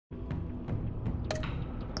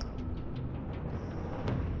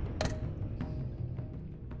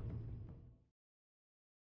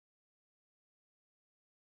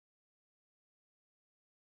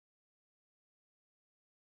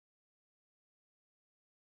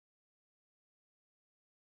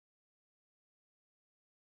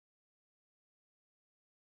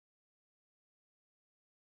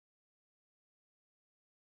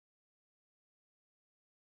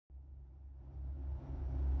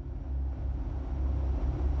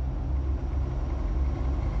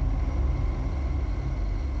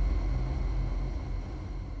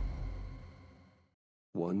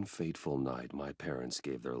One fateful night, my parents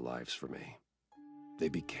gave their lives for me. They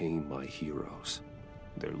became my heroes,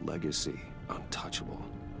 their legacy untouchable.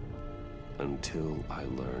 Until I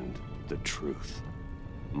learned the truth.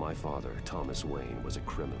 My father, Thomas Wayne, was a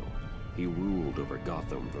criminal. He ruled over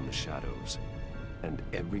Gotham from the shadows. And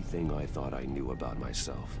everything I thought I knew about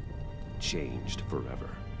myself changed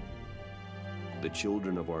forever. The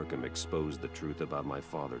children of Arkham exposed the truth about my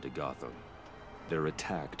father to Gotham. Their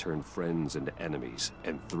attack turned friends into enemies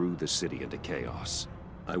and threw the city into chaos.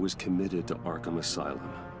 I was committed to Arkham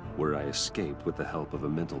Asylum, where I escaped with the help of a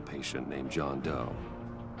mental patient named John Doe.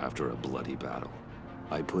 After a bloody battle,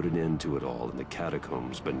 I put an end to it all in the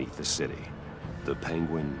catacombs beneath the city. The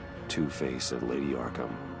Penguin, Two-Face, and Lady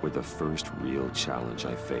Arkham were the first real challenge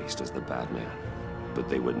I faced as the Batman, but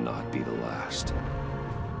they would not be the last.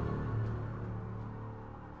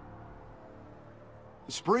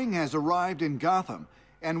 Spring has arrived in Gotham,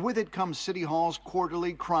 and with it comes City Hall's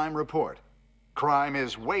quarterly crime report. Crime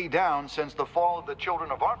is way down since the fall of the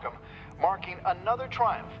Children of Arkham, marking another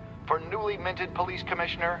triumph for newly minted Police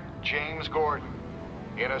Commissioner James Gordon.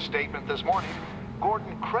 In a statement this morning,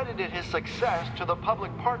 Gordon credited his success to the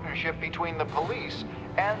public partnership between the police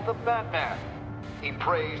and the Batman. He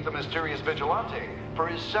praised the mysterious vigilante for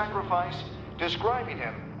his sacrifice, describing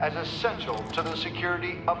him as essential to the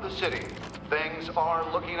security of the city. Things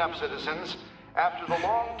are looking up, citizens. After the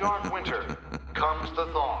long, dark winter comes the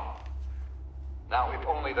thaw. Now, if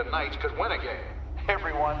only the Knights could win again,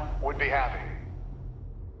 everyone would be happy.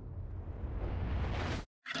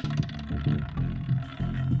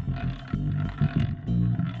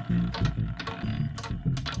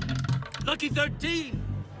 Lucky 13!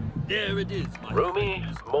 There it is, my Rumi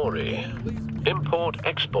Mori,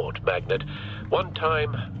 import-export magnate,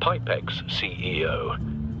 one-time Pipex CEO,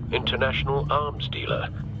 international arms dealer.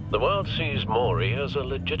 The world sees Mori as a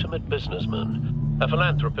legitimate businessman, a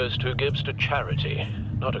philanthropist who gives to charity,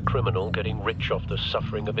 not a criminal getting rich off the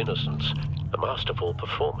suffering of innocence. A masterful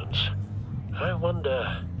performance. I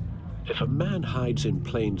wonder, if a man hides in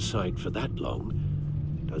plain sight for that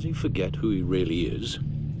long, does he forget who he really is?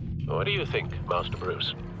 What do you think, Master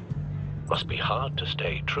Bruce? Must be hard to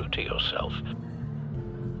stay true to yourself.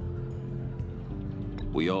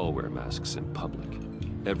 We all wear masks in public.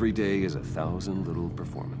 Every day is 1,000 little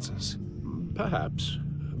performances. Perhaps,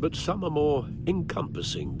 but some are more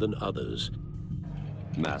encompassing than others.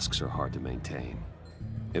 Masks are hard to maintain.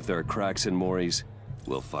 If there are cracks in Mori's,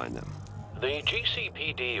 we'll find them. The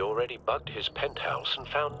GCPD already bugged his penthouse and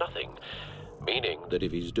found nothing, meaning that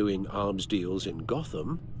if he's doing arms deals in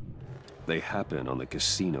Gotham... They happen on the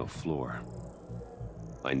casino floor.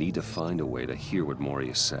 I need to find a way to hear what Mori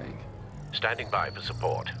is saying. Standing by for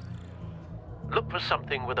support. Look for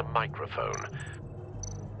something with a microphone.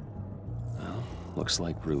 Well, looks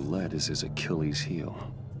like roulette is his Achilles heel.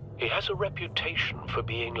 He has a reputation for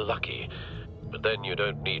being lucky, but then you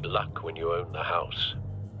don't need luck when you own the house.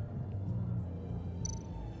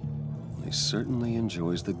 He certainly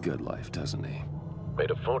enjoys the good life, doesn't he?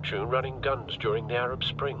 Made a fortune running guns during the Arab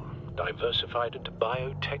Spring. Diversified into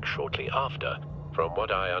biotech shortly after. From what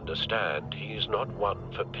I understand, he's not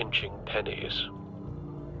one for pinching pennies.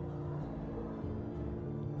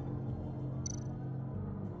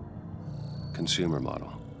 Consumer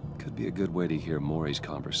model. Could be a good way to hear Mori's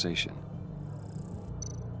conversation.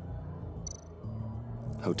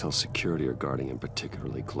 Hotel security are guarding him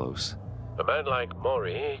particularly close. A man like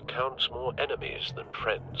Mori counts more enemies than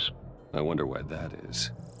friends. I wonder why that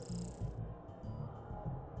is.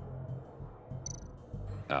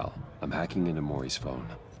 Al, I'm hacking into Mori's phone.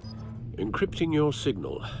 Encrypting your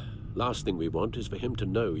signal. Last thing we want is for him to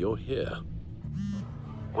know you're here.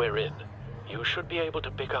 We're in. You should be able to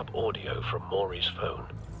pick up audio from Mori's phone.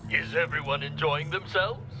 Is everyone enjoying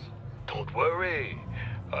themselves? Don't worry.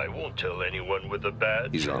 I won't tell anyone with a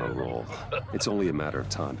badge. He's on a roll. It's only a matter of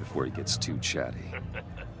time before he gets too chatty.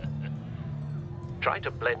 Try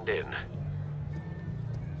to blend in.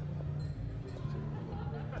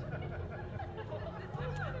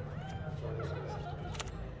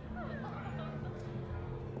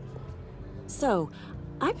 So,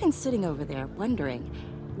 I've been sitting over there wondering,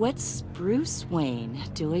 what's Bruce Wayne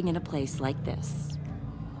doing in a place like this?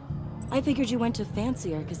 I figured you went to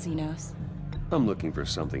fancier casinos. I'm looking for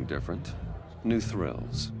something different. New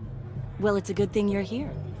thrills. Well, it's a good thing you're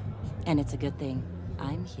here. And it's a good thing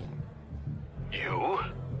I'm here. You?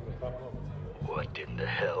 What in the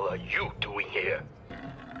hell are you doing here?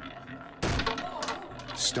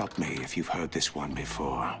 Stop me if you've heard this one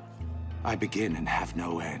before. I begin and have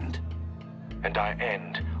no end. And I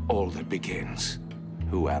end all that begins.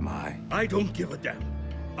 Who am I? I don't give a damn.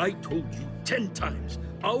 I told you 10 times.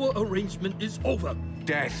 Our arrangement is over.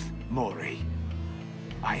 Death, Maury.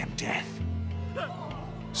 I am death.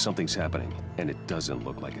 Something's happening, and it doesn't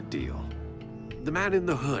look like a deal. The man in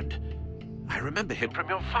the hood. I remember him from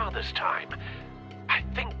your father's time. I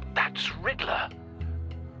think that's Riddler.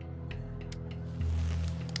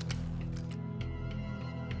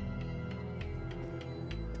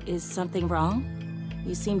 Is something wrong?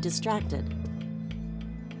 You seem distracted.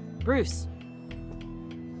 Bruce.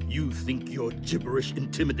 You think your gibberish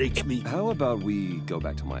intimidates me? How about we go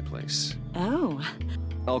back to my place? Oh.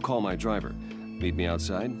 I'll call my driver. Meet me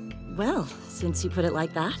outside? Well, since you put it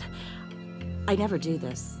like that, I never do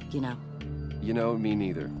this, you know. You know, me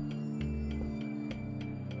neither.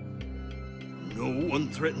 No one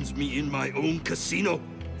threatens me in my own casino.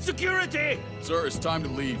 Security! Sir, it's time to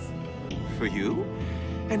leave. For you,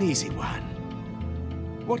 an easy one.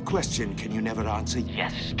 What question can you never answer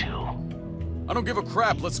yes to? I don't give a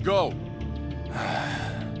crap, let's go.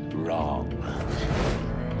 Wrong.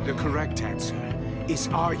 The correct answer is,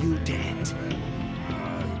 are you dead?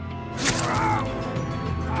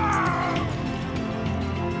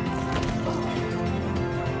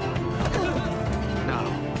 Now,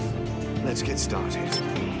 let's get started.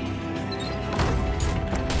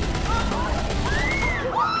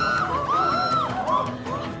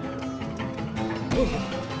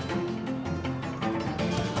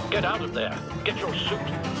 Get out of there. Get your suit.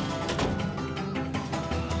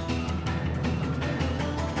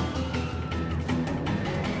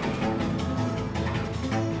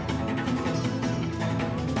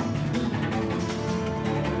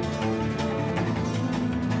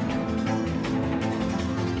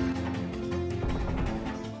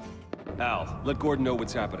 Al, let Gordon know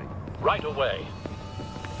what's happening. Right away.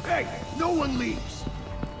 Hey, no one leaves!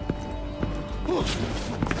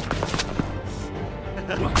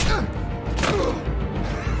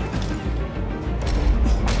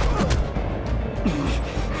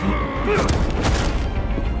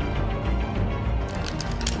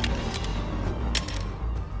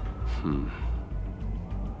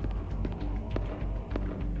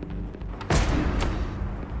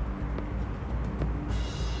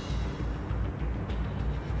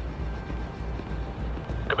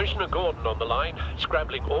 Commissioner Gordon on the line.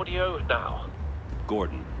 Scrambling audio now.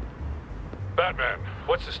 Gordon. Batman,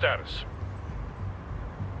 what's the status?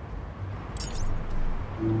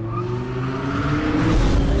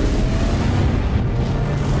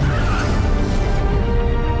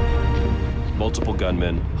 Multiple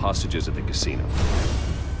gunmen, hostages at the casino.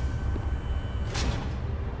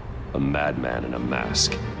 A madman in a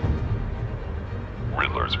mask.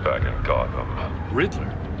 Riddler's back in Gotham.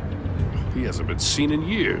 Riddler? He hasn't been seen in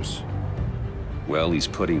years. Well, he's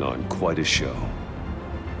putting on quite a show.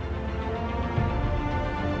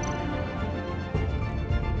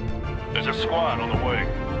 There's a squad on the way.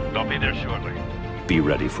 They'll be there shortly. Be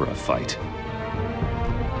ready for a fight.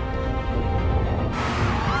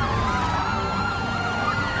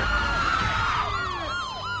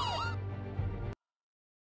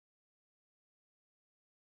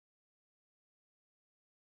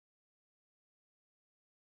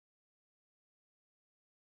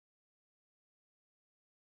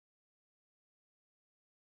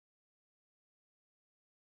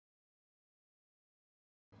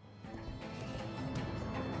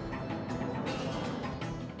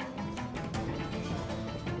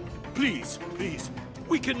 Please, please,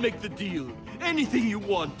 we can make the deal. Anything you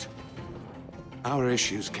want. Our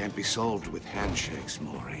issues can't be solved with handshakes,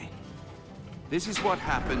 Maury. This is what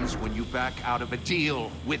happens when you back out of a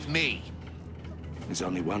deal with me. There's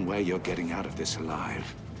only one way you're getting out of this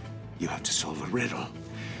alive. You have to solve a riddle.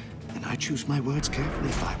 And I choose my words carefully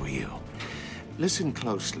if I were you. Listen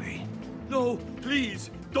closely. No, please,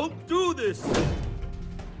 don't do this!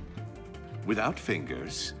 Without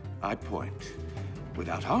fingers, I point.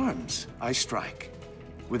 Without arms, I strike.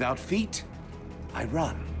 Without feet, I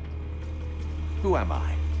run. Who am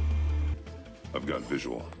I? I've got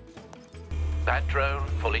visual. That drone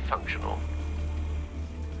fully functional.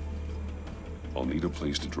 I'll need a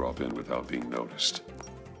place to drop in without being noticed.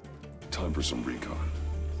 Time for some recon.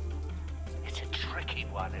 It's a tricky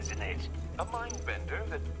one, isn't it? A mind bender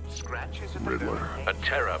that scratches at the Riddler. A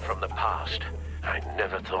terror from the past. I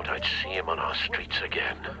never thought I'd see him on our streets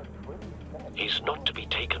again. He's not to be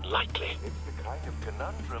taken lightly. It's the kind of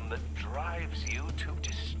conundrum that drives you to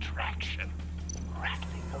distraction.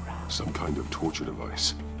 Rattling around. Some kind of torture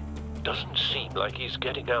device. Doesn't seem like he's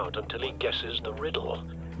getting out until he guesses the riddle.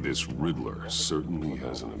 This Riddler certainly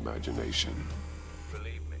has an imagination.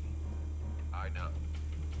 Believe me, I know.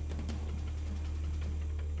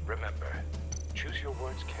 Remember, choose your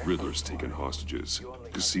words carefully. Riddler's taken hostages,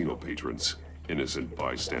 casino patrons, innocent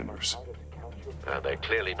bystanders. They're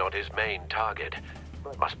clearly not his main target.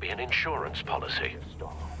 Must be an insurance policy.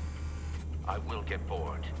 I will get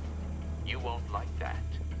bored. You won't like that.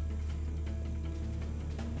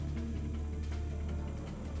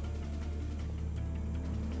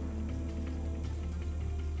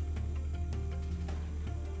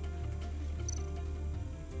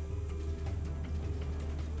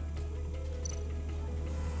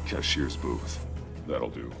 Cashier's booth. That'll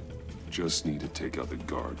do. Just need to take out the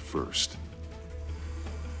guard first.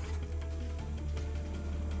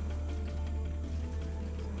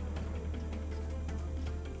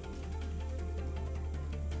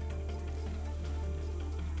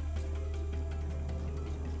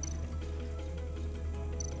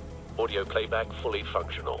 Audio playback fully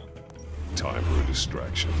functional. Time for a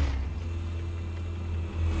distraction.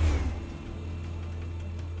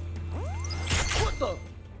 What the?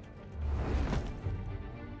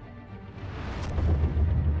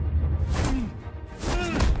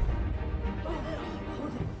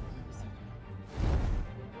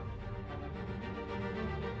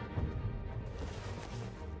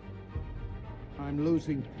 I'm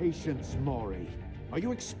losing patience, Maury. Are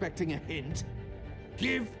you expecting a hint?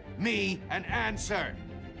 Give me an answer!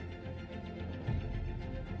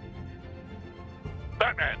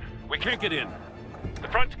 Batman, we can't get in. The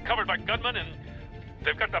front's covered by gunmen, and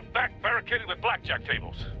they've got the back barricaded with blackjack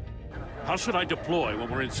tables. How should I deploy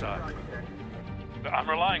when we're inside? I'm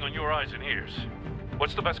relying on your eyes and ears.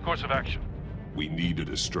 What's the best course of action? We need a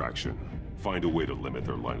distraction. Find a way to limit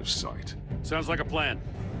their line of sight. Sounds like a plan.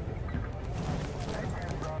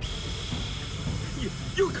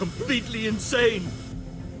 You're completely insane!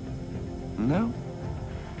 No,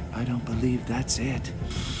 I don't believe that's it.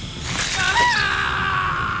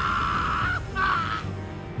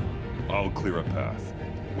 I'll clear a path.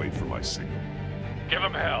 Wait for my signal. Give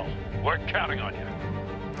him hell. We're counting on you.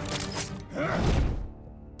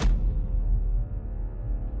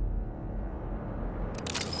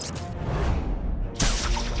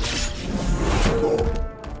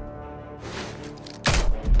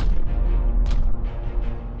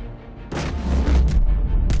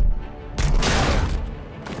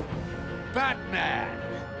 Batman!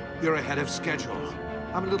 You're ahead of schedule.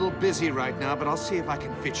 I'm a little busy right now, but I'll see if I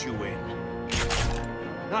can fit you in.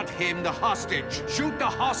 Not him, the hostage! Shoot the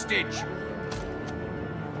hostage!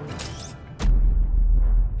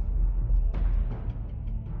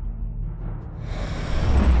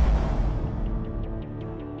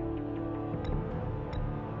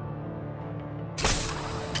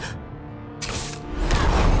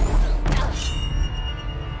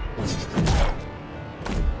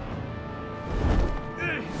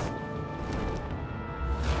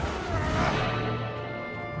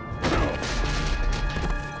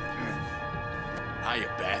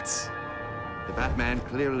 The Batman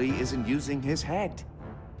clearly isn't using his head.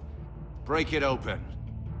 Break it open.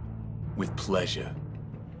 With pleasure.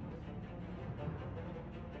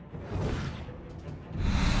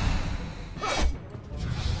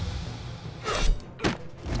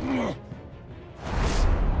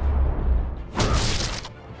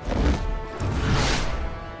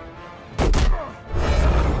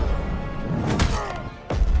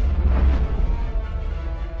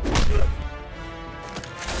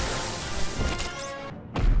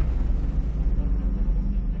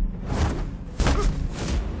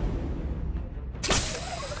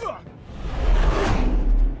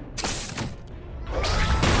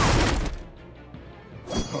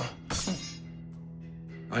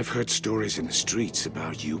 I've heard stories in the streets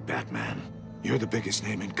about you, Batman. You're the biggest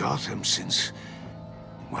name in Gotham since...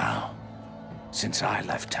 well, since I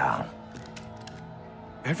left town.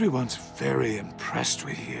 Everyone's very impressed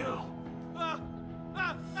with you.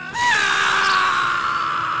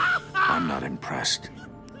 I'm not impressed.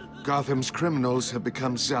 Gotham's criminals have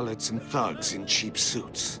become zealots and thugs in cheap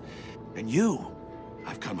suits. And you,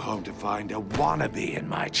 I've come home to find a wannabe in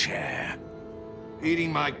my chair.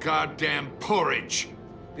 Eating my goddamn porridge.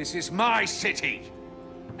 This is my city!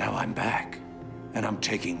 Now I'm back, and I'm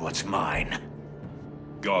taking what's mine.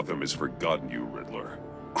 Gotham has forgotten you, Riddler.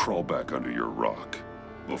 Crawl back under your rock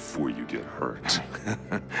before you get hurt.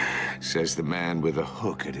 Says the man with a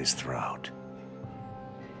hook at his throat.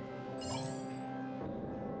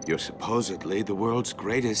 You're supposedly the world's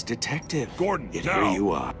greatest detective. Gordon, yet now! Here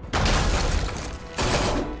you are.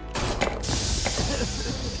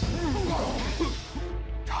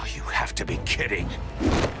 Oh, you have to be kidding.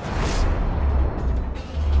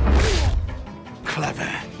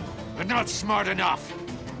 Clever, but not smart enough.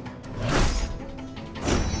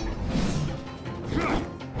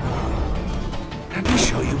 Let me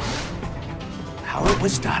show you how it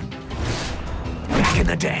was done back in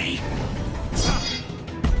the day.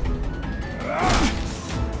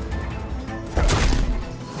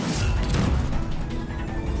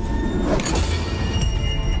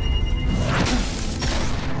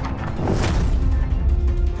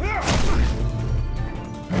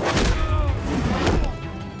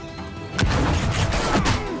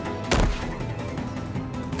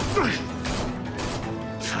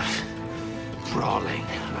 Crawling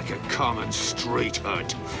like a common street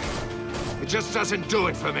hood. It just doesn't do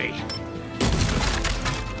it for me.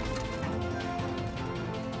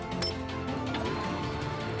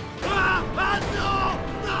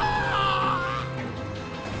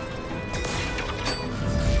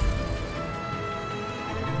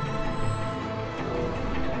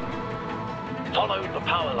 Follow the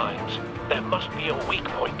power lines. There must be a weak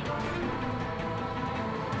point.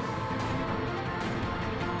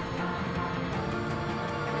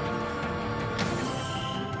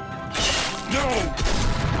 No!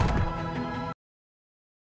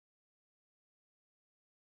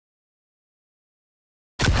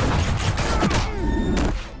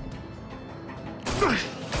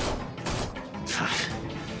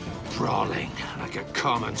 Crawling like a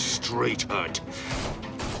common street hood.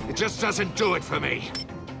 It just doesn't do it for me.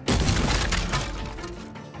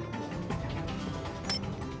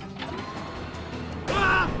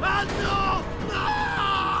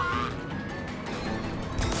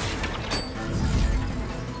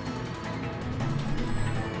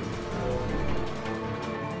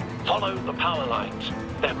 Follow the power lines.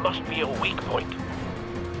 There must be a weak point.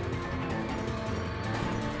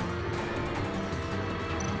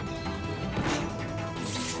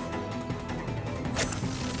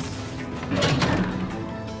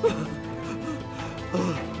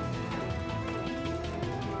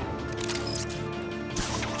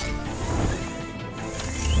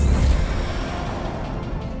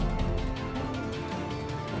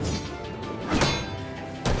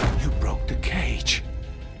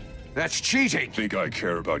 That's cheating! Think I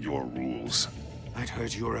care about your rules? I'd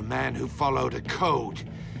heard you were a man who followed a code.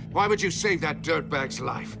 Why would you save that dirtbag's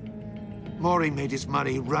life? Mori made his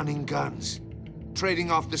money running guns, trading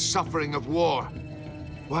off the suffering of war.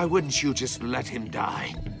 Why wouldn't you just let him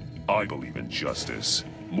die? I believe in justice.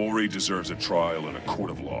 Mori deserves a trial in a court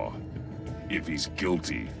of law. If he's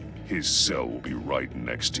guilty, his cell will be right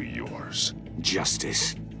next to yours.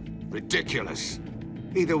 Justice? Ridiculous.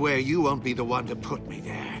 Either way, you won't be the one to put me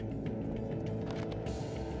there.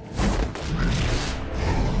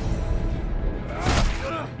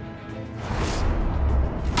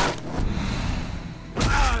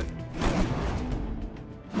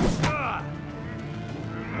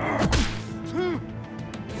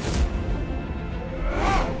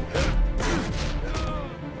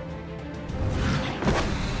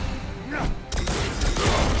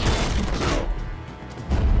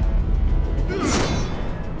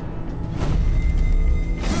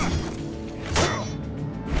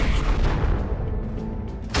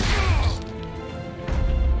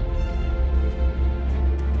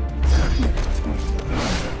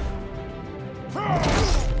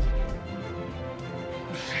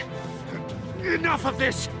 Enough of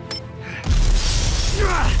this!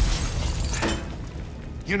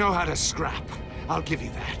 You know how to scrap. I'll give you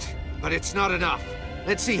that. But it's not enough.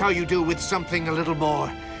 Let's see how you do with something a little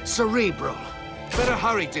more cerebral. Better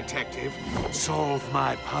hurry, detective. Solve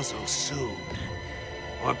my puzzle soon.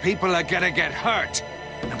 Or people are gonna get hurt.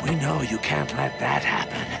 And we know you can't let that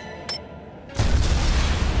happen.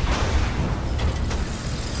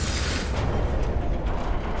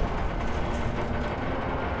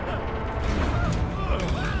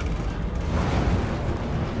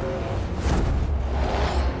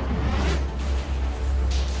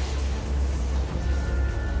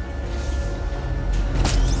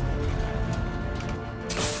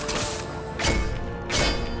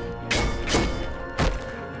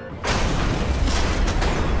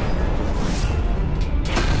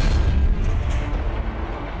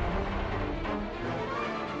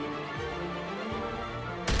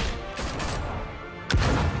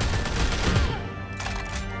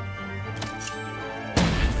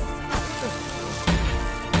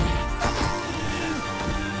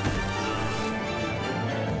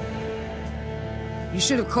 You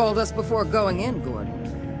should have called us before going in,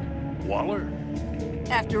 Gordon. Waller?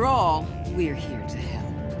 After all, we're here to help.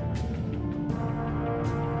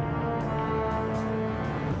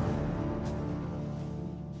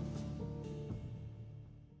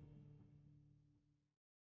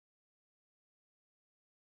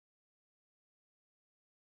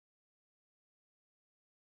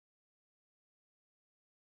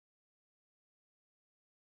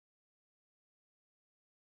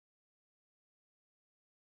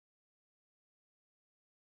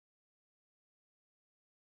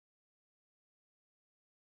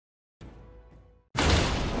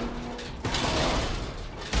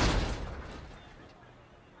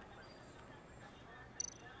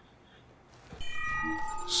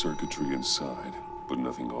 Circuitry inside, but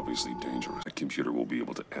nothing obviously dangerous. A computer will be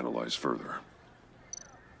able to analyze further.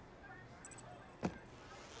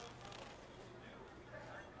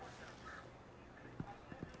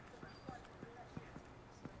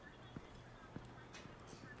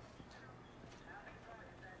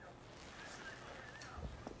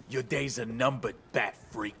 Your days are numbered, bat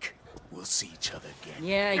freak. We'll see each other again.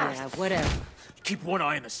 Yeah, whatever. Keep one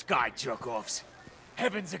eye in the sky, jerk-offs.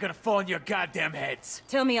 Heavens are gonna fall on your goddamn heads.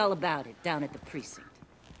 Tell me all about it down at the precinct.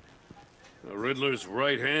 The Riddler's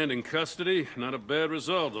right hand in custody. Not a bad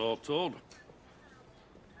result, all told.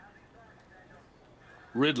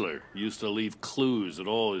 Riddler used to leave clues at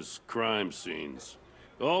all his crime scenes.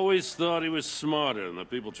 Always thought he was smarter than the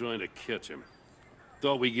people trying to catch him.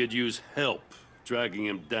 Thought we could use help, dragging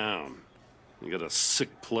him down. He got a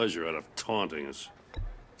sick pleasure out of taunting us.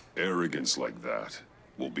 Arrogance like that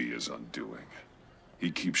will be his undoing.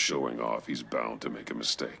 He keeps showing off he's bound to make a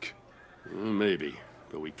mistake. Maybe,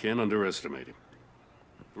 but we can't underestimate him.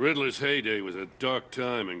 Riddler's heyday was a dark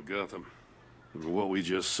time in Gotham. And what we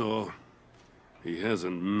just saw, he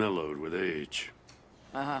hasn't mellowed with age.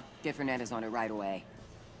 Get Fernandez on it right away.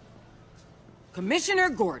 Commissioner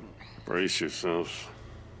Gordon. Brace yourselves.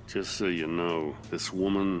 Just so you know, this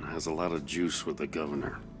woman has a lot of juice with the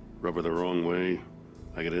governor. Rub her the wrong way,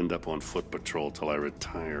 I could end up on foot patrol till I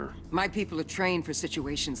retire. My people are trained for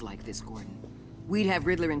situations like this, Gordon. We'd have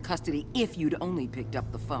Riddler in custody if you'd only picked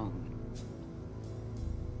up the phone.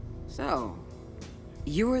 So,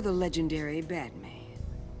 you're the legendary Batman.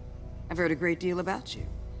 I've heard a great deal about you.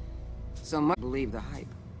 So much believe the hype.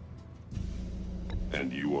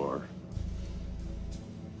 And you are?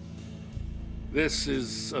 This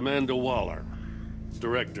is Amanda Waller,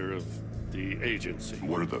 director of the agency.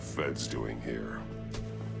 What are the feds doing here?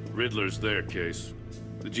 Riddler's their case.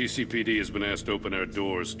 The GCPD has been asked to open our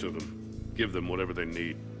doors to them. Give them whatever they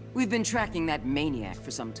need. We've been tracking that maniac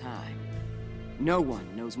for some time. No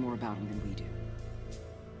one knows more about him than we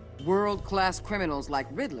do. World-class criminals like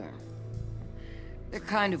Riddler. They're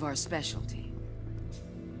kind of our specialty.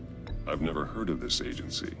 I've never heard of this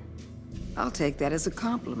agency. I'll take that as a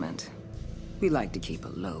compliment. We like to keep a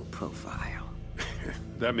low profile.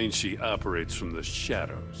 That means she operates from the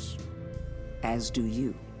shadows. As do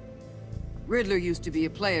you. Riddler used to be a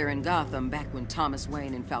player in Gotham back when Thomas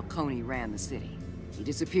Wayne and Falcone ran the city. He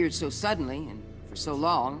disappeared so suddenly and for so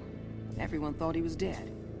long, everyone thought he was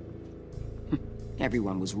dead.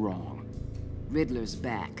 Everyone was wrong. Riddler's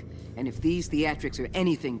back, and if these theatrics are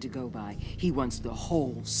anything to go by, he wants the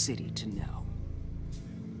whole city to know.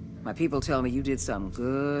 My people tell me you did some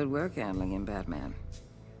good work handling him, Batman.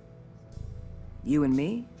 You and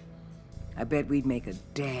me? I bet we'd make a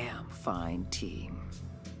damn fine team.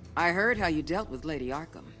 I heard how you dealt with Lady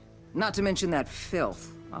Arkham. Not to mention that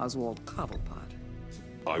filth, Oswald Cobblepot.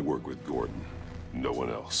 I work with Gordon. No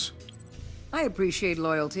one else. I appreciate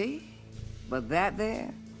loyalty, but that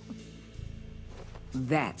there...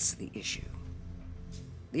 that's the issue.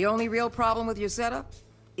 The only real problem with your setup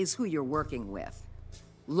is who you're working with.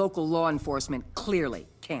 Local law enforcement clearly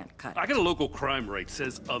can't cut it. I got a local crime rate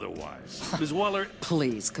says otherwise. Ms. Waller...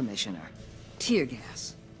 Please, Commissioner. Tear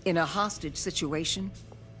gas. In a hostage situation,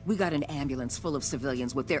 we got an ambulance full of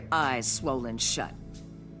civilians with their eyes swollen shut.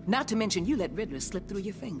 Not to mention you let Riddler slip through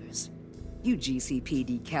your fingers. You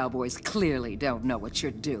GCPD cowboys clearly don't know what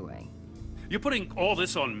you're doing. You're putting all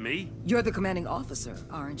this on me? You're the commanding officer,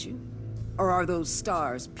 aren't you? Or are those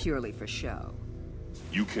stars purely for show?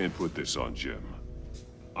 You can't put this on Jim.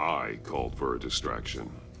 I called for a distraction.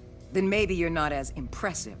 Then maybe you're not as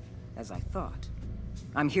impressive as I thought.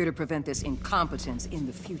 I'm here to prevent this incompetence in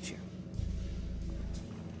the future.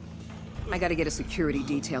 I gotta get a security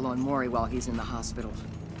detail on Mori while he's in the hospital.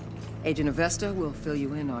 Agent Avesta will fill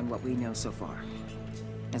you in on what we know so far,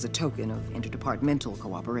 as a token of interdepartmental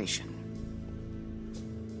cooperation.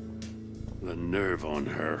 The nerve on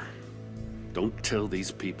her. Don't tell these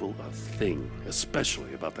people a thing,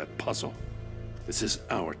 especially about that puzzle. This is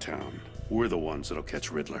our town. We're the ones that'll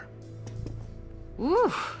catch Riddler.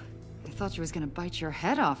 Ooh, I thought you was gonna bite your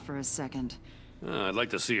head off for a second. I'd like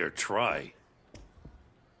to see her try.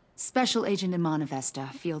 Special Agent Iman Avesta,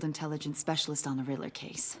 Field Intelligence Specialist on the Riddler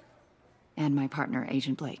case. And my partner,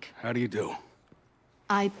 Agent Blake. How do you do?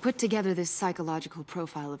 I put together this psychological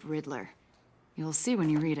profile of Riddler. You'll see when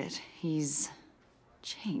you read it. He's...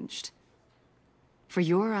 changed. For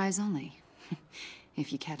your eyes only,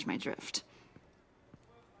 if you catch my drift.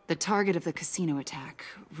 The target of the casino attack,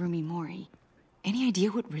 Rumi Mori. Any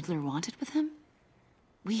idea what Riddler wanted with him?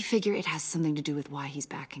 We figure it has something to do with why he's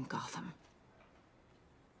back in Gotham.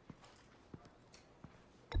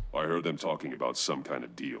 I heard them talking about some kind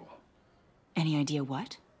of deal. Any idea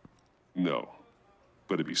what? No,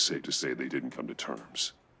 but it'd be safe to say they didn't come to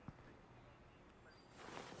terms.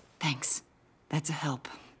 Thanks. That's a help.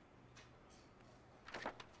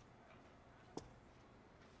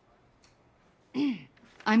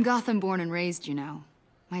 I'm Gotham born and raised, you know.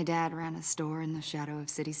 My dad ran a store in the shadow of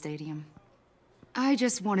City Stadium. I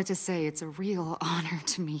just wanted to say it's a real honor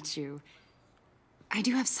to meet you. I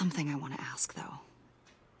do have something I want to ask, though.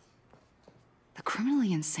 The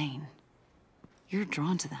criminally insane. You're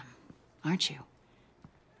drawn to them, aren't you?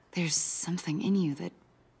 There's something in you that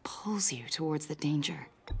pulls you towards the danger.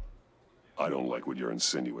 I don't like what you're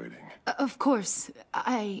insinuating. Of course,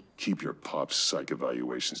 Keep your pop psych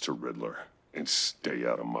evaluations to Riddler, and stay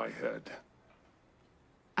out of my head.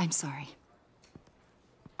 I'm sorry.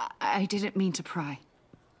 I didn't mean to pry.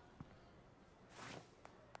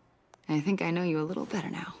 I think I know you a little better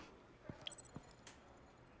now.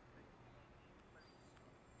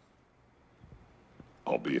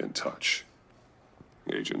 I'll be in touch.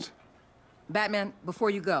 Agent. Batman, before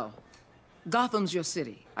you go, Gotham's your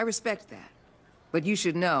city. I respect that. But you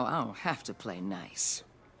should know I don't have to play nice.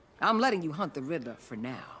 I'm letting you hunt the Riddler for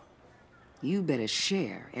now. You better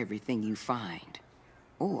share everything you find.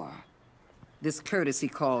 Or this courtesy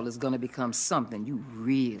call is gonna become something you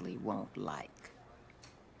really won't like.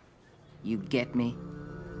 You get me?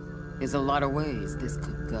 There's a lot of ways this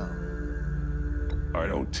could go. I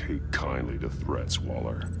don't take kindly to threats,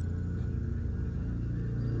 Waller.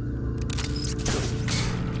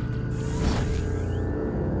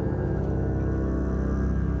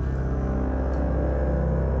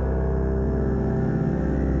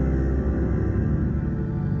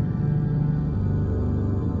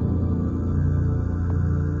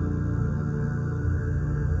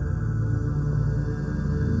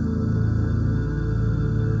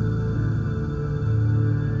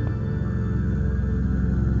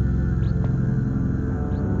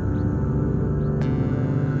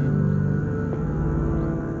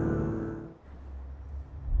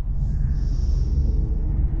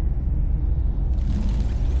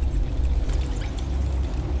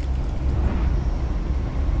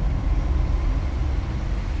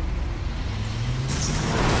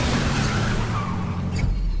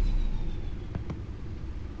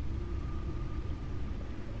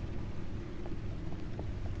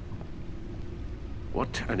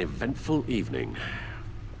 What an eventful evening.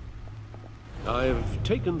 I've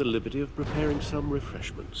taken the liberty of preparing some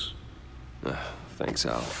refreshments. Thanks,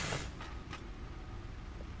 Al.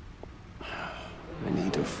 I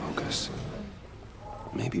need to focus.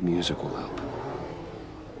 Maybe music will help.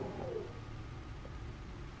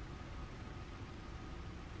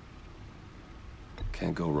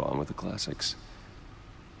 Can't go wrong with the classics.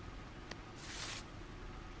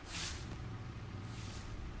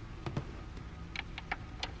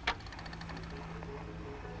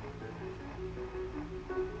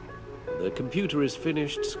 The computer is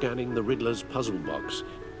finished scanning the Riddler's puzzle box.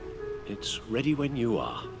 It's ready when you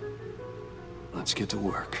are. Let's get to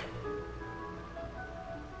work.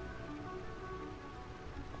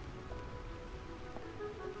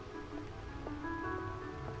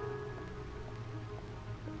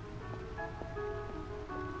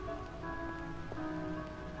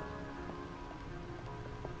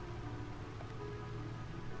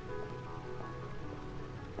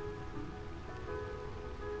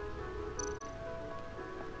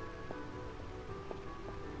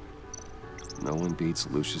 No one beats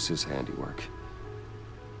Lucius's handiwork.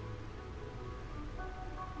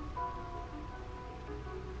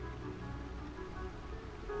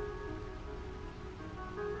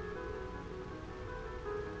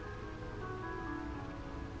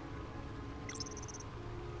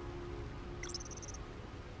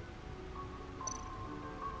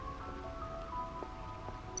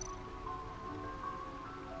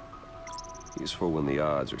 Useful when the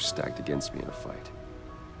odds are stacked against me in a fight.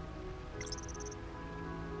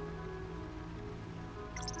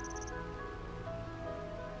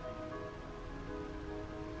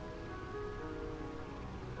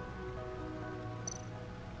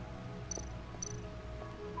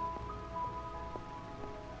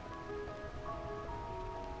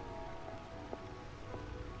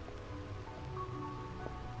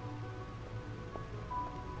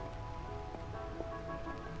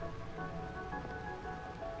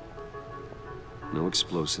 No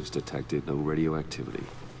explosives detected, no radioactivity.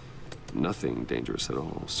 Nothing dangerous at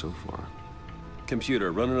all so far.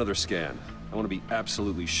 Computer, run another scan. I want to be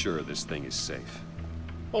absolutely sure this thing is safe.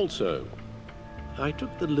 Also, I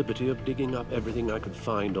took the liberty of digging up everything I could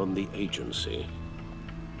find on the agency.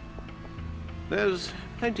 There's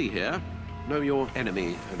plenty here. Know your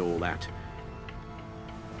enemy and all that.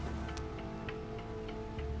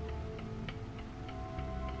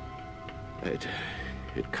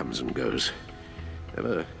 It comes and goes.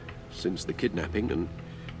 Ever since the kidnapping and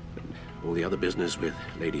all the other business with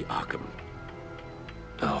Lady Arkham.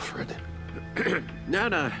 Alfred. No,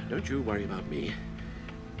 don't you worry about me.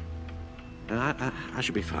 I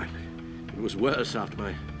should be fine. It was worse after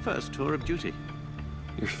my first tour of duty.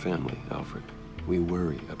 Your family, Alfred. We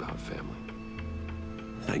worry about family.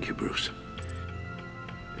 Thank you, Bruce.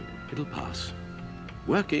 It'll pass.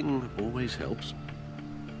 Working always helps.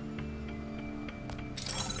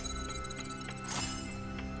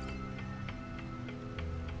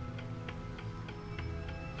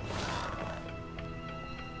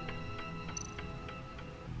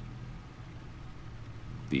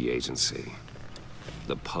 The agency.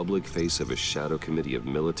 The public face of a shadow committee of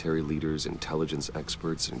military leaders, intelligence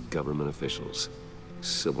experts, and government officials.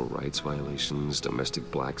 Civil rights violations, domestic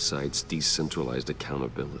black sites, decentralized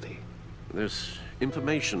accountability. This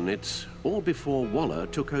information, it's all before Waller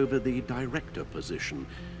took over the director position.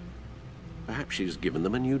 Perhaps she's given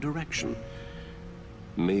them a new direction.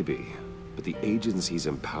 Maybe, but the agency's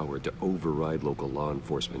empowered to override local law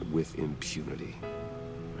enforcement with impunity.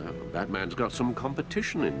 Oh, Batman's got some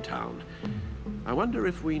competition in town. I wonder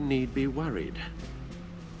if we need be worried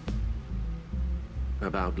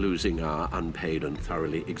about losing our unpaid and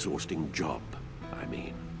thoroughly exhausting job, I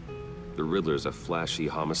mean. The Riddler's a flashy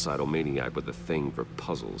homicidal maniac with a thing for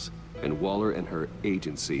puzzles, and Waller and her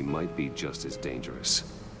agency might be just as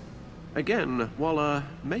dangerous. Again, Waller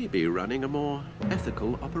may be running a more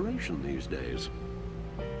ethical operation these days.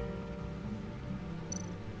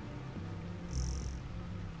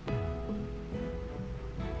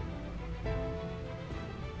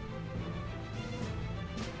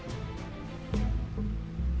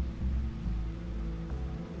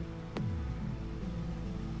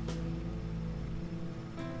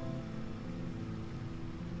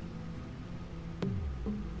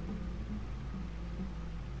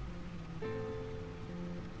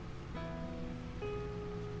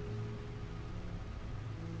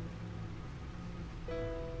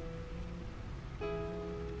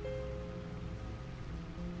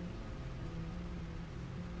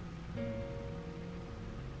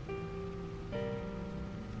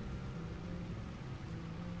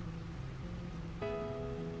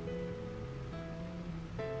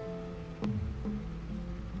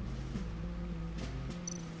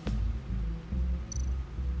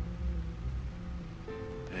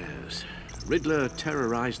 Riddler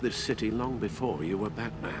terrorized this city long before you were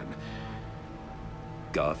Batman.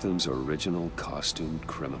 Gotham's original costumed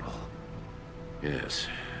criminal. Yes,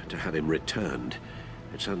 to have him returned,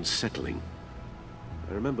 it's unsettling.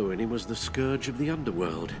 I remember when he was the scourge of the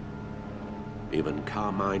underworld. Even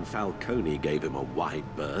Carmine Falcone gave him a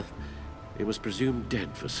wide berth. He was presumed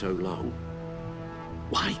dead for so long.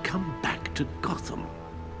 Why come back to Gotham?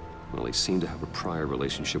 Well, he seemed to have a prior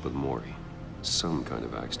relationship with Mori. Some kind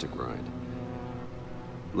of axe to grind.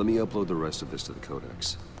 Let me upload the rest of this to the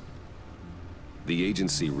Codex. The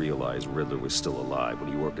agency realized Riddler was still alive when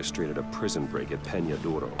he orchestrated a prison break at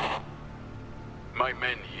Peñadoro. My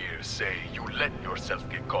men here say you let yourself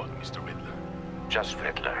get caught, Mr. Riddler. Just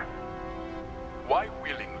Riddler. Why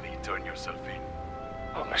willingly turn yourself in?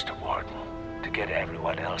 Oh, Mr. Warden, to get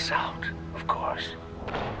everyone else out, of course.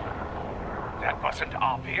 That wasn't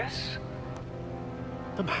obvious.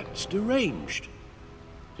 The man's deranged.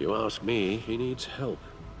 If you ask me, he needs help.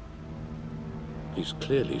 He's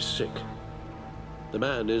clearly sick. The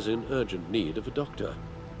man is in urgent need of a doctor.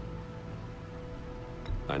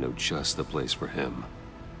 I know just the place for him.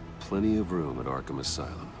 Plenty of room at Arkham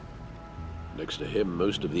Asylum. Next to him,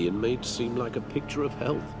 most of the inmates seem like a picture of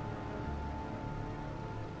health.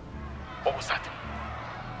 What was that?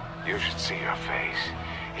 You should see her face.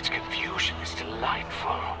 Its confusion is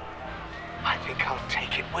delightful. I think I'll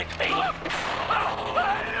take it with me.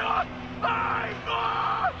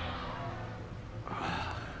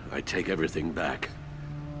 I take everything back.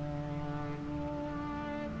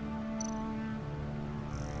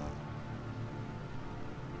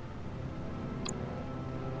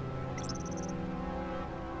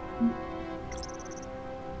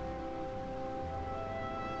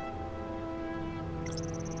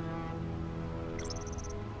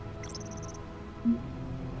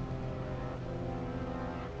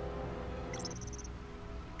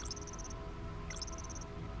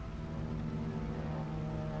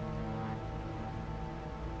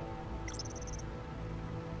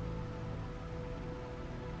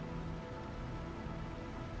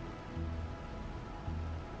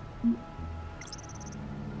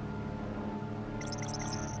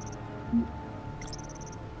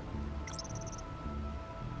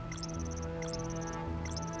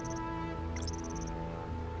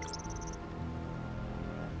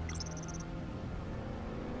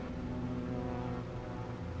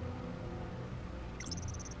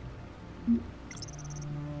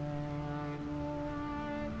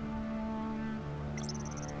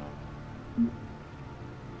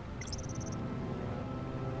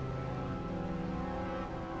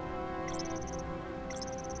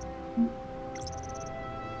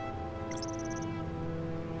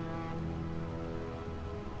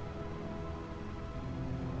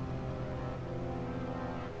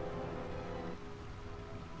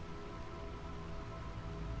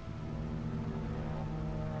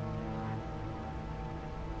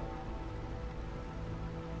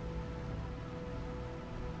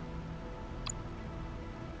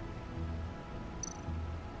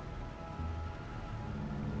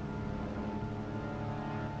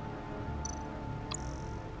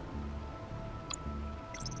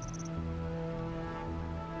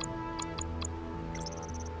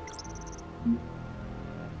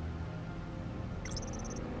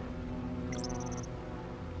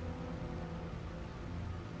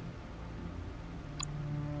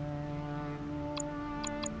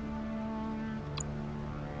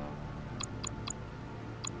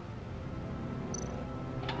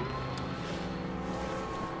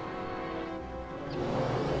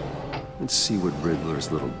 Let's see what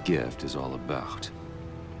Riddler's little gift is all about.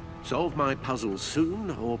 Solve my puzzles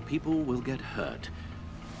soon, or people will get hurt.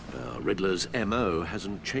 Riddler's MO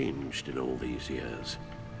hasn't changed in all these years.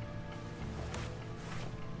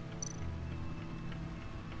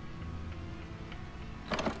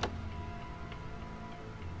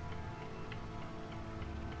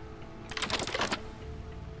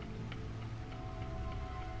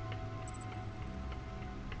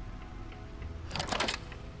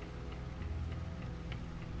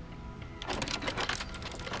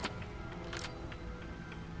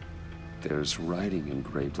 There's writing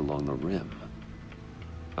engraved along the rim.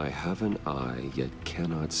 I have an eye, yet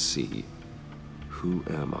cannot see. Who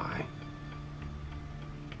am I?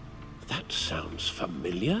 That sounds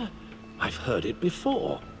familiar. I've heard it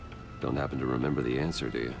before. Don't happen to remember the answer,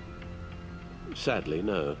 do you? Sadly,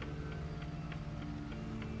 no.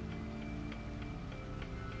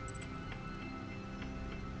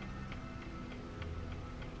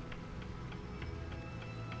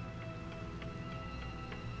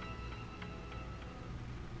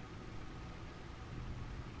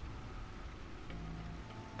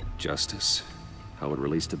 Justice? How it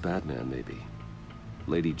relates to Batman, maybe.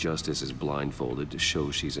 Lady Justice is blindfolded to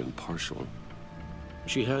show she's impartial.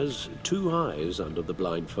 She has 2 eyes under the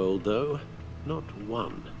blindfold, though, not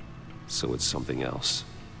 1. So it's something else.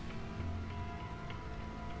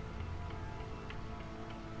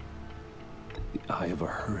 The eye of a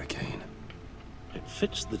hurricane. It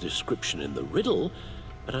fits the description in the riddle,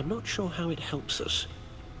 but I'm not sure how it helps us.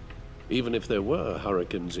 Even if there were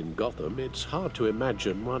hurricanes in Gotham, it's hard to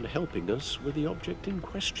imagine one helping us with the object in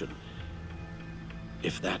question.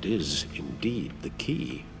 If that is indeed the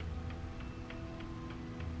key.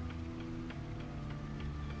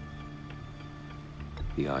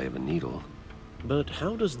 The eye of a needle. But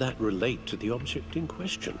how does that relate to the object in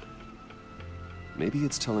question? Maybe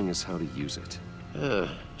it's telling us how to use it.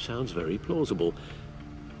 Sounds very plausible.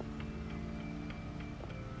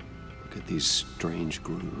 Look at these strange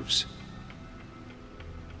grooves.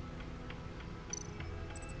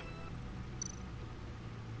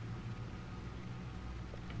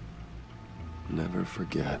 Never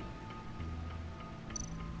forget.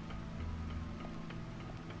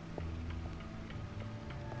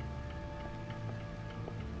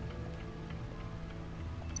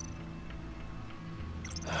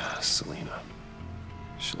 Selina.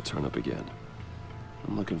 She'll turn up again.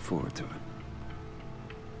 I'm looking forward to it.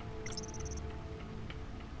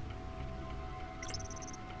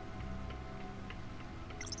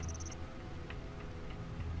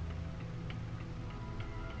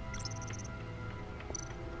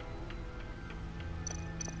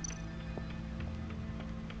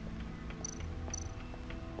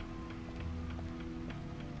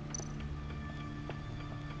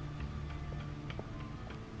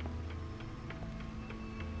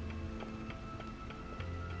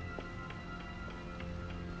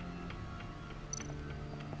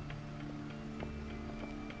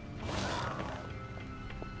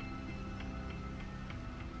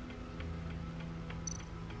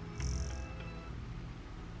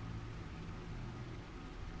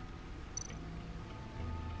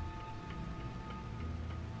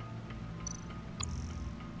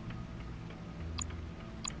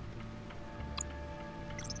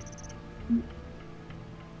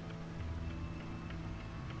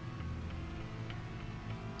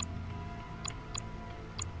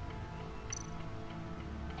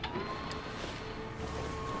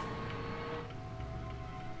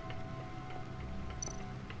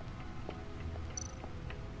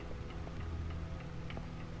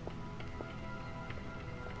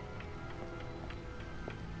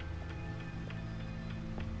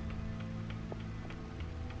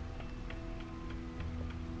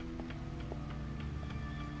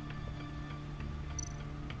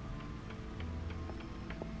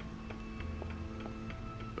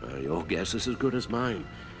 Your guess is as good as mine.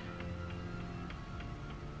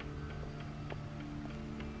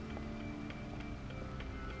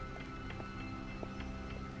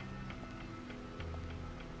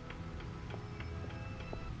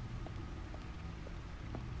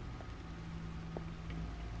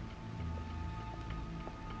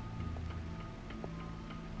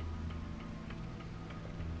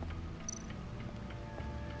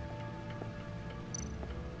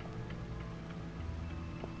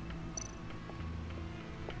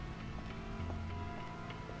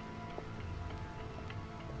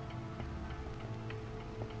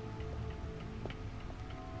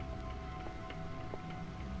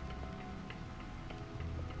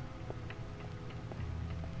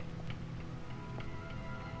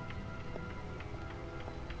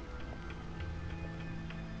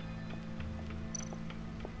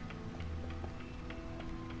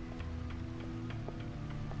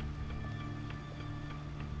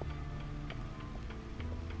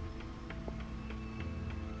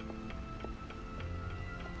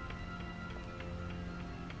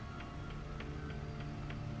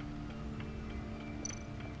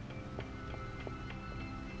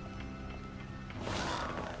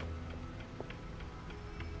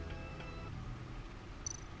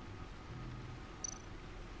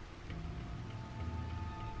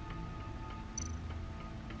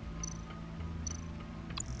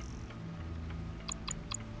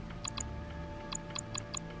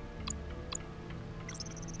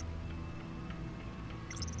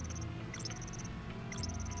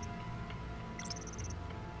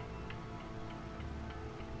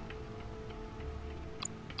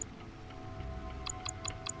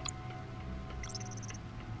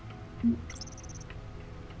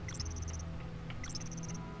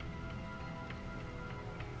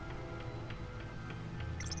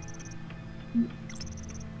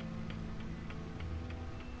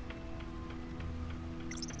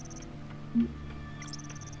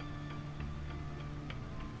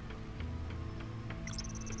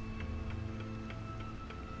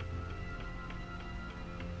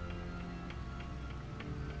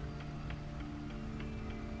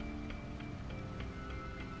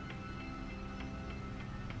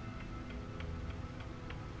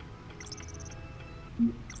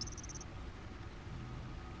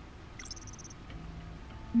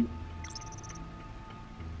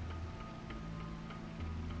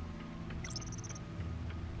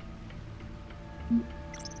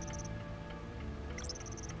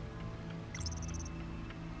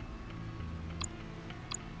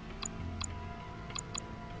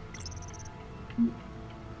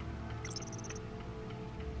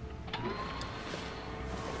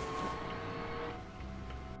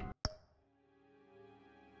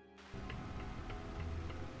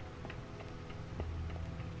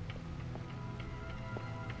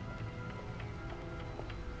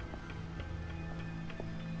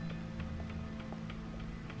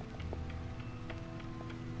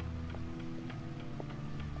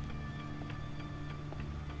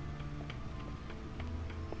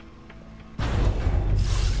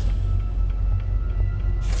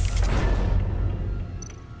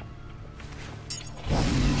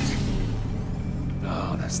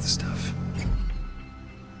 That's the stuff.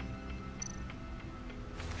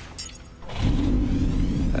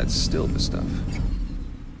 That's still the stuff.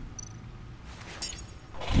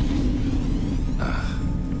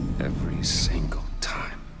 Every single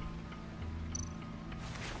time.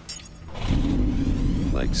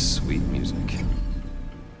 Like sweet music.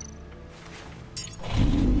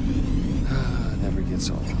 Never gets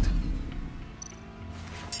old.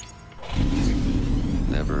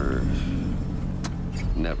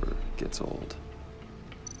 Never gets old.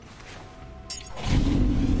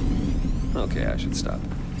 Okay, I should stop.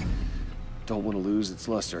 Don't want to lose its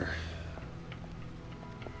luster.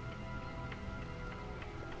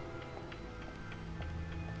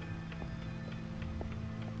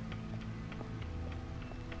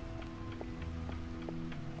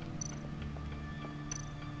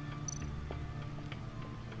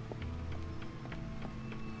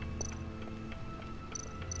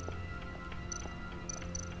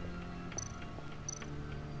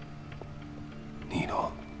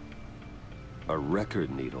 Needle. A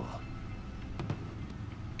record needle.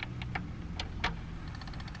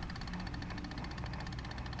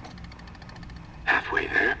 Halfway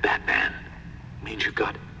there, Batman. Means you've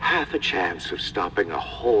got half a chance of stopping a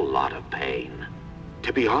whole lot of pain.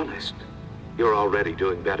 To be honest, you're already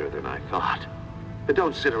doing better than I thought. But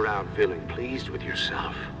don't sit around feeling pleased with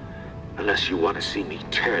yourself. Unless you want to see me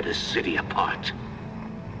tear this city apart.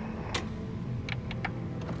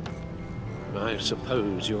 I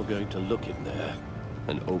suppose you're going to look in there.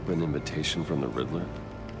 An open invitation from the Riddler?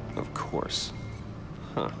 Of course.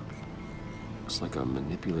 Huh. Looks like I'm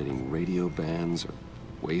manipulating radio bands or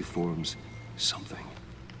waveforms, something.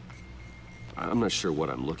 I'm not sure what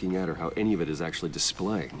I'm looking at or how any of it is actually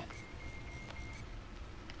displaying.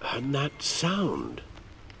 And that sound?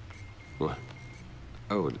 What?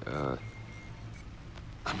 Oh,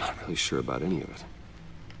 I'm not really sure about any of it.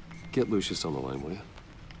 Get Lucius on the line, will you?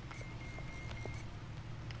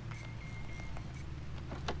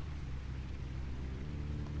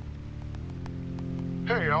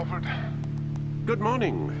 Hey, Alfred. Good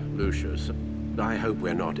morning, Lucius. I hope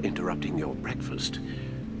we're not interrupting your breakfast.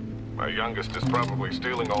 My youngest is probably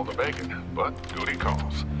stealing all the bacon, but duty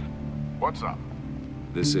calls. What's up?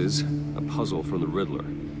 This is a puzzle from the Riddler.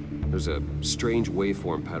 There's a strange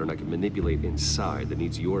waveform pattern I can manipulate inside that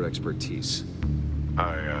needs your expertise.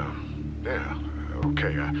 Yeah,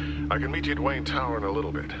 okay. I can meet you at Wayne Tower in a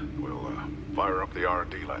little bit. We'll, fire up the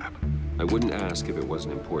R&D lab. I wouldn't ask if it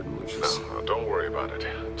wasn't important, Lucius. No, don't worry about it.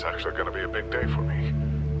 It's actually gonna be a big day for me.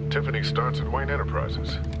 Tiffany starts at Wayne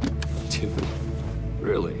Enterprises. Tiffany?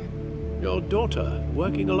 Really? Your daughter,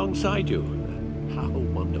 working alongside you. How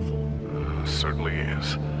wonderful. Certainly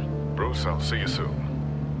is. Bruce, I'll see you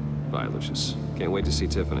soon. Bye, Lucius. Can't wait to see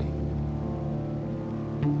Tiffany.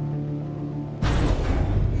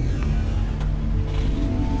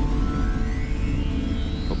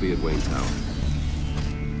 I'll be at Wayne Tower.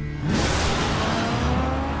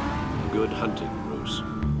 Good hunting, Bruce.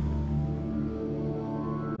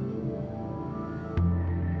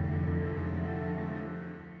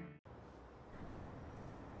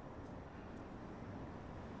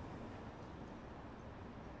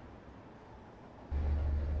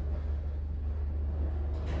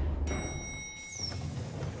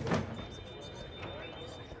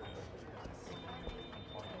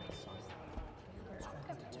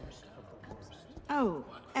 Oh,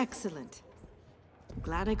 excellent.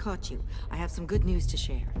 Glad I caught you. I have some good news to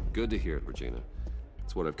share. Good to hear it, Regina.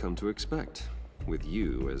 It's what I've come to expect, with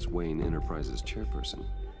you as Wayne Enterprises chairperson.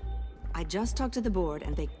 I just talked to the board,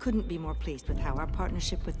 and they couldn't be more pleased with how our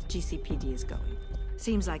partnership with GCPD is going.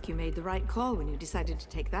 Seems like you made the right call when you decided to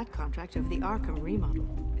take that contract over the Arkham remodel.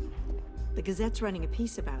 The Gazette's running a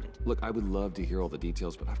piece about it. Look, I would love to hear all the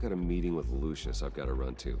details, but I've got a meeting with Lucius I've got to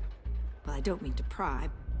run to. Well, I don't mean to pry,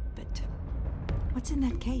 but what's in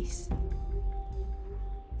that case?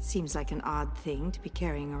 Seems like an odd thing to be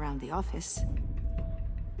carrying around the office.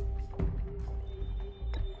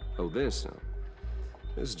 Oh, this? No.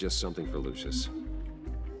 This is just something for Lucius.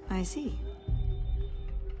 I see.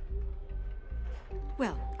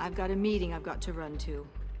 Well, I've got a meeting I've got to run to.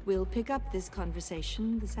 We'll pick up this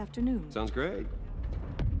conversation this afternoon. Sounds great.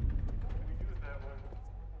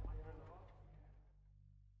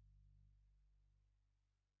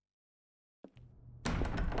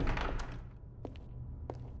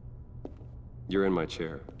 You're in my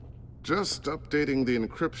chair. Just updating the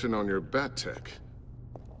encryption on your bat tech.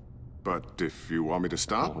 But if you want me to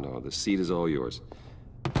stop? Oh, no, the seat is all yours.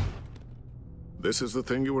 This is the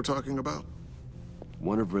thing you were talking about?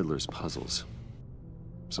 One of Riddler's puzzles.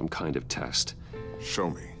 Some kind of test. Show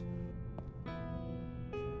me.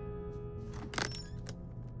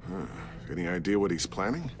 Any idea what he's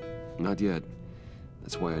planning? Not yet.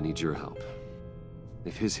 That's why I need your help.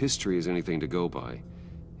 If his history is anything to go by,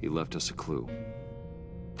 he left us a clue.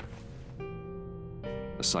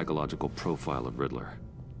 A psychological profile of Riddler.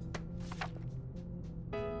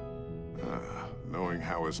 Knowing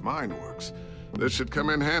how his mind works, this should come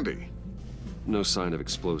in handy. No sign of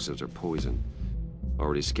explosives or poison.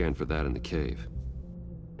 Already scanned for that in the cave.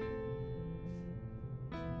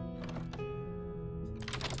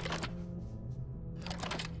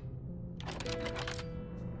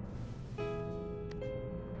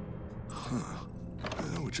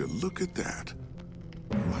 Would you look at that?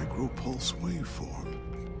 Micro-pulse waveform.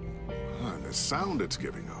 And the sound it's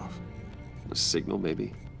giving off. A signal,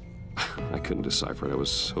 maybe? I couldn't decipher it. I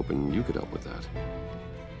was hoping you could help with that.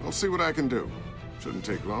 I'll see what I can do. Shouldn't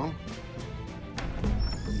take long.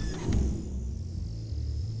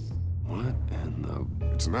 What in the...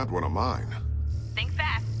 It's not one of mine. Think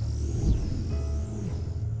fast.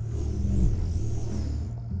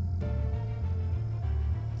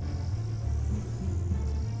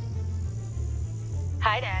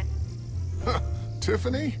 Hi, Dad.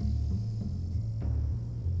 Tiffany?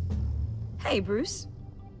 Hey, Bruce.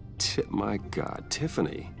 My God,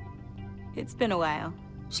 Tiffany. It's been a while.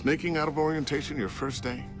 Sneaking out of orientation your first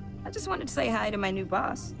day? I just wanted to say hi to my new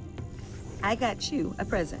boss. I got you a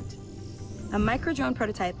present. A micro-drone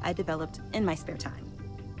prototype I developed in my spare time.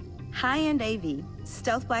 High-end AV,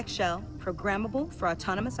 stealth black shell, programmable for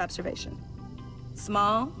autonomous observation.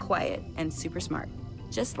 Small, quiet, and super smart.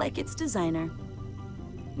 Just like its designer.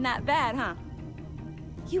 Not bad, huh?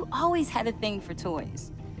 You always had a thing for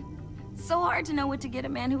toys. So hard to know what to get a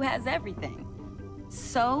man who has everything.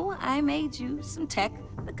 So I made you some tech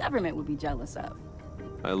the government would be jealous of.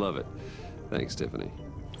 I love it. Thanks, Tiffany.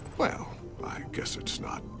 Well, I guess it's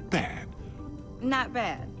not bad. Not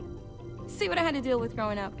bad. See what I had to deal with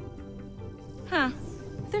growing up? Huh.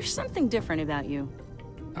 There's something different about you.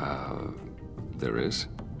 There is?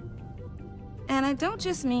 And I don't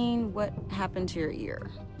just mean what happened to your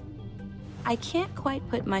ear. I can't quite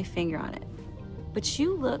put my finger on it. But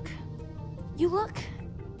you look...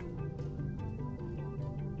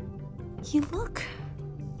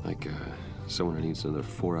 Like, someone who needs another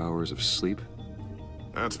 4 hours of sleep?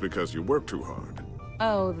 That's because you work too hard.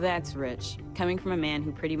 Oh, that's rich. Coming from a man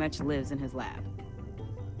who pretty much lives in his lab.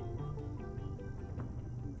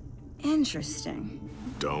 Interesting.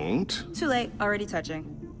 Don't. Too late, already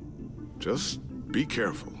touching. Just be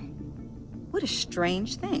careful. What a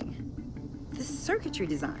strange thing. This circuitry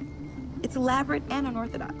design. It's elaborate and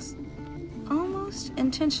unorthodox. Almost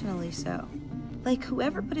intentionally so. Like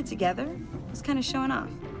whoever put it together was kind of showing off.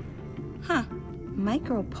 Huh.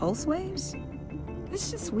 Micro pulse waves?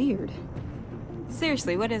 It's just weird.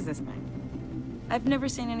 Seriously, what is this thing? I've never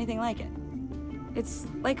seen anything like it. It's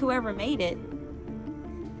like whoever made it.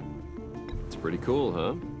 It's pretty cool,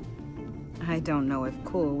 huh? I don't know if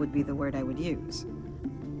cool would be the word I would use.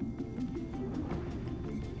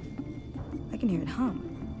 I can hear it hum.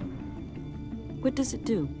 What does it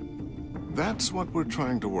do? That's what we're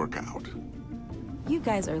trying to work out. You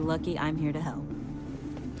guys are lucky I'm here to help.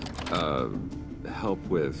 Help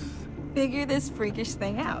with... Figure this freakish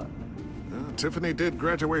thing out. Tiffany did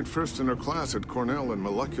graduate first in her class at Cornell in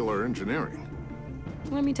molecular engineering.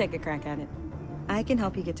 Let me take a crack at it. I can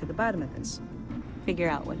help you get to the bottom of this. Figure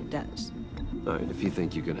out what it does. All right, if you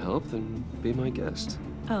think you can help, then be my guest.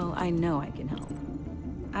 Oh, I know I can help.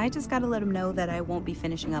 I just gotta let him know that I won't be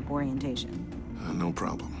finishing up orientation. No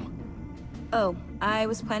problem. Oh, I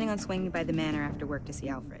was planning on swinging by the manor after work to see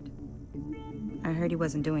Alfred. I heard he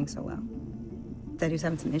wasn't doing so well. That he was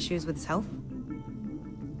having some issues with his health.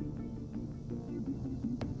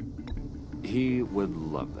 He would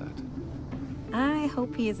love that. I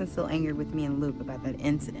hope he isn't still angered with me and Luke about that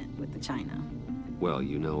incident with the china. Well,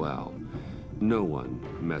 you know Al. No one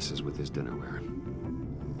messes with his dinnerware.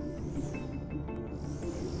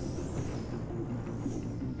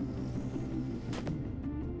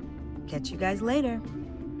 Catch you guys later.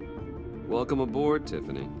 Welcome aboard,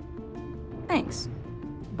 Tiffany. Thanks,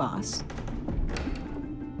 boss.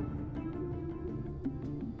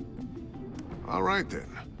 All right, then.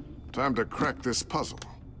 Time to crack this puzzle.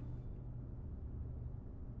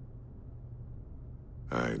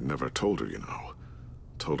 I never told her, you know.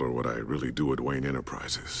 Told her what I really do at Wayne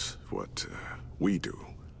Enterprises. What, we do.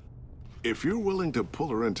 If you're willing to pull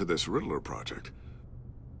her into this Riddler project,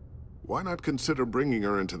 why not consider bringing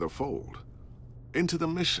her into the fold? Into the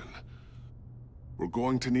mission? We're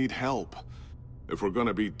going to need help if we're going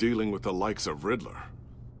to be dealing with the likes of Riddler.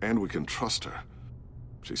 And we can trust her.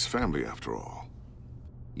 She's family, after all.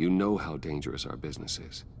 You know how dangerous our business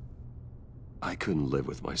is. I couldn't live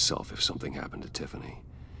with myself if something happened to Tiffany.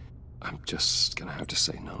 I'm just gonna have to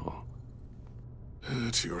say no.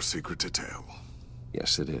 It's your secret to tell.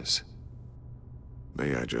 Yes, it is.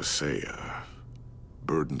 May I just say,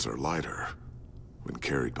 burdens are lighter when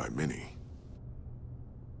carried by many.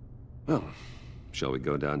 Well, shall we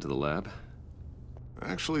go down to the lab?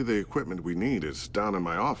 Actually, the equipment we need is down in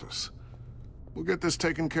my office. We'll get this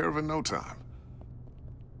taken care of in no time.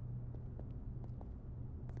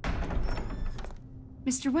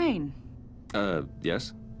 Mr. Wayne.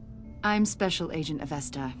 Yes? I'm Special Agent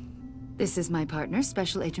Avesta. This is my partner,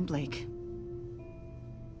 Special Agent Blake.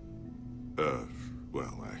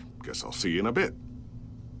 Well, I guess I'll see you in a bit.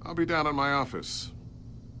 I'll be down in my office.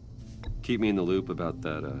 Keep me in the loop about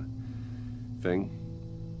that, thing?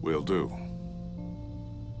 Will do.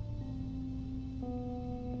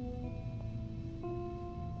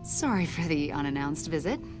 Sorry for the unannounced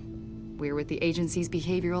visit. We're with the agency's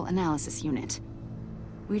behavioral analysis unit.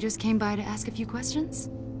 We just came by to ask a few questions.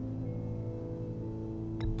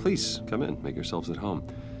 Please, come in. Make yourselves at home.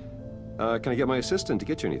 Can I get my assistant to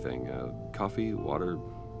get you anything? Coffee, water,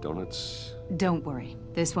 donuts? Don't worry.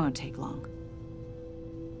 This won't take long.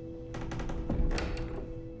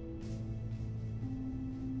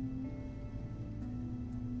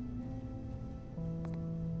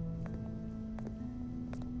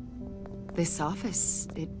 This office,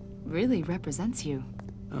 it really represents you.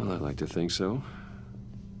 Well, I like to think so.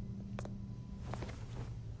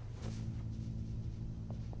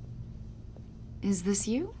 Is this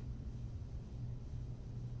you?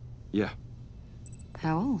 Yeah.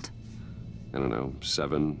 How old? I don't know,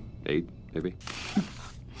 7, 8, maybe?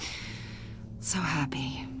 So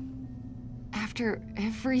happy. After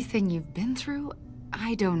everything you've been through,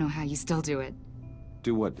 I don't know how you still do it.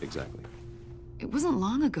 Do what, exactly? It wasn't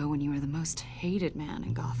long ago when you were the most hated man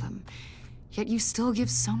in Gotham, yet you still give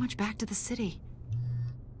so much back to the city.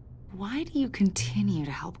 Why do you continue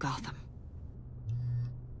to help Gotham?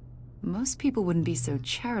 Most people wouldn't be so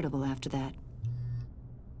charitable after that.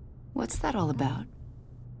 What's that all about?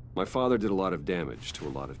 My father did a lot of damage to a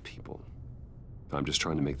lot of people. I'm just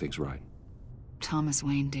trying to make things right. Thomas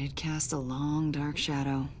Wayne did cast a long, dark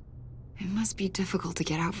shadow. It must be difficult to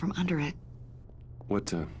get out from under it.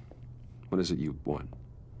 What is it you want?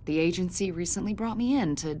 The agency recently brought me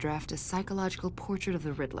in to draft a psychological portrait of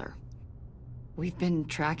the Riddler. We've been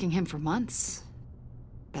tracking him for months,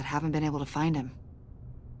 but haven't been able to find him.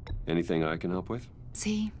 Anything I can help with?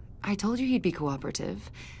 See, I told you he'd be cooperative.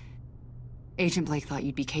 Agent Blake thought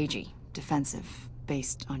you'd be cagey, defensive,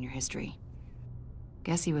 based on your history.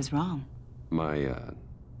 Guess he was wrong. My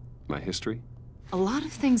history? A lot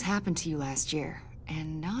of things happened to you last year,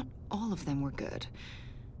 and not all of them were good.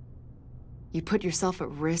 You put yourself at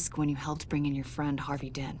risk when you helped bring in your friend Harvey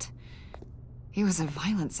Dent. He was a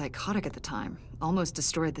violent psychotic at the time, almost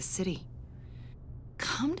destroyed the city.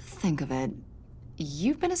 Come to think of it,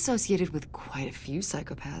 you've been associated with quite a few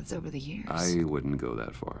psychopaths over the years. I wouldn't go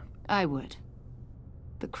that far. I would.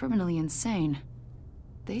 The criminally insane.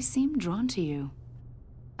 They seem drawn to you.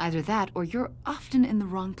 Either that, or you're often in the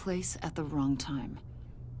wrong place at the wrong time.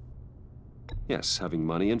 Yes, having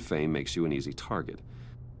money and fame makes you an easy target.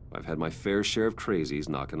 I've had my fair share of crazies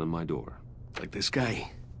knocking on my door. Like this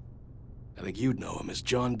guy. I think you'd know him as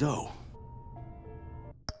John Doe.